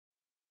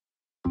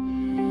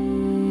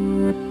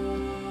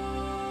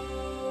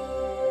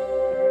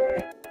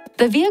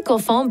The vehicle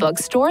phone book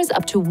stores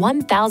up to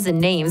 1,000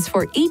 names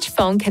for each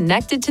phone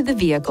connected to the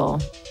vehicle.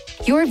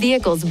 Your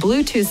vehicle's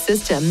Bluetooth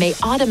system may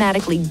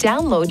automatically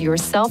download your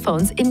cell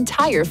phone's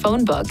entire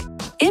phone book,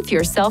 if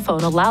your cell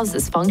phone allows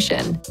this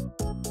function.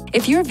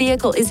 If your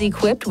vehicle is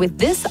equipped with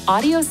this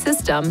audio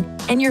system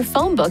and your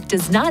phone book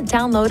does not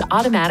download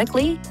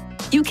automatically,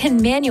 you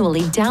can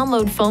manually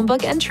download phone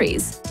book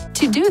entries.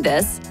 To do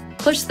this,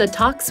 push the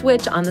talk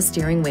switch on the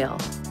steering wheel.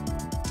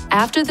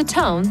 After the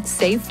tone,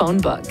 say phone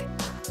book.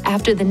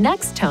 After the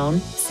next tone,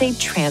 say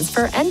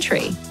transfer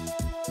entry.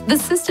 The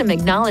system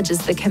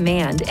acknowledges the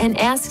command and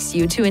asks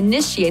you to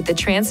initiate the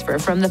transfer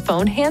from the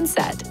phone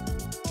handset.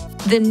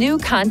 The new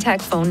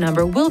contact phone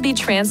number will be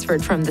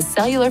transferred from the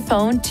cellular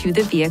phone to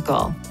the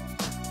vehicle.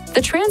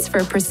 The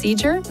transfer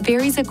procedure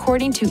varies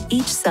according to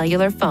each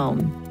cellular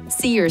phone.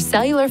 See your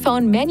cellular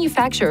phone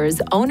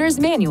manufacturer's owner's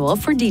manual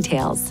for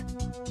details.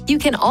 You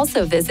can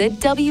also visit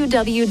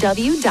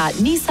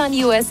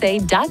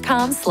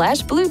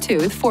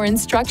www.nissanusa.com/Bluetooth for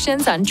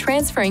instructions on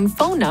transferring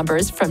phone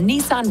numbers from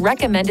Nissan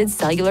recommended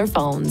cellular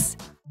phones.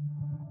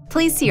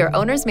 Please see your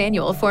owner's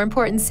manual for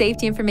important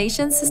safety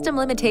information, system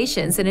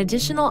limitations, and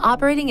additional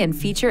operating and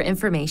feature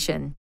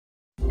information.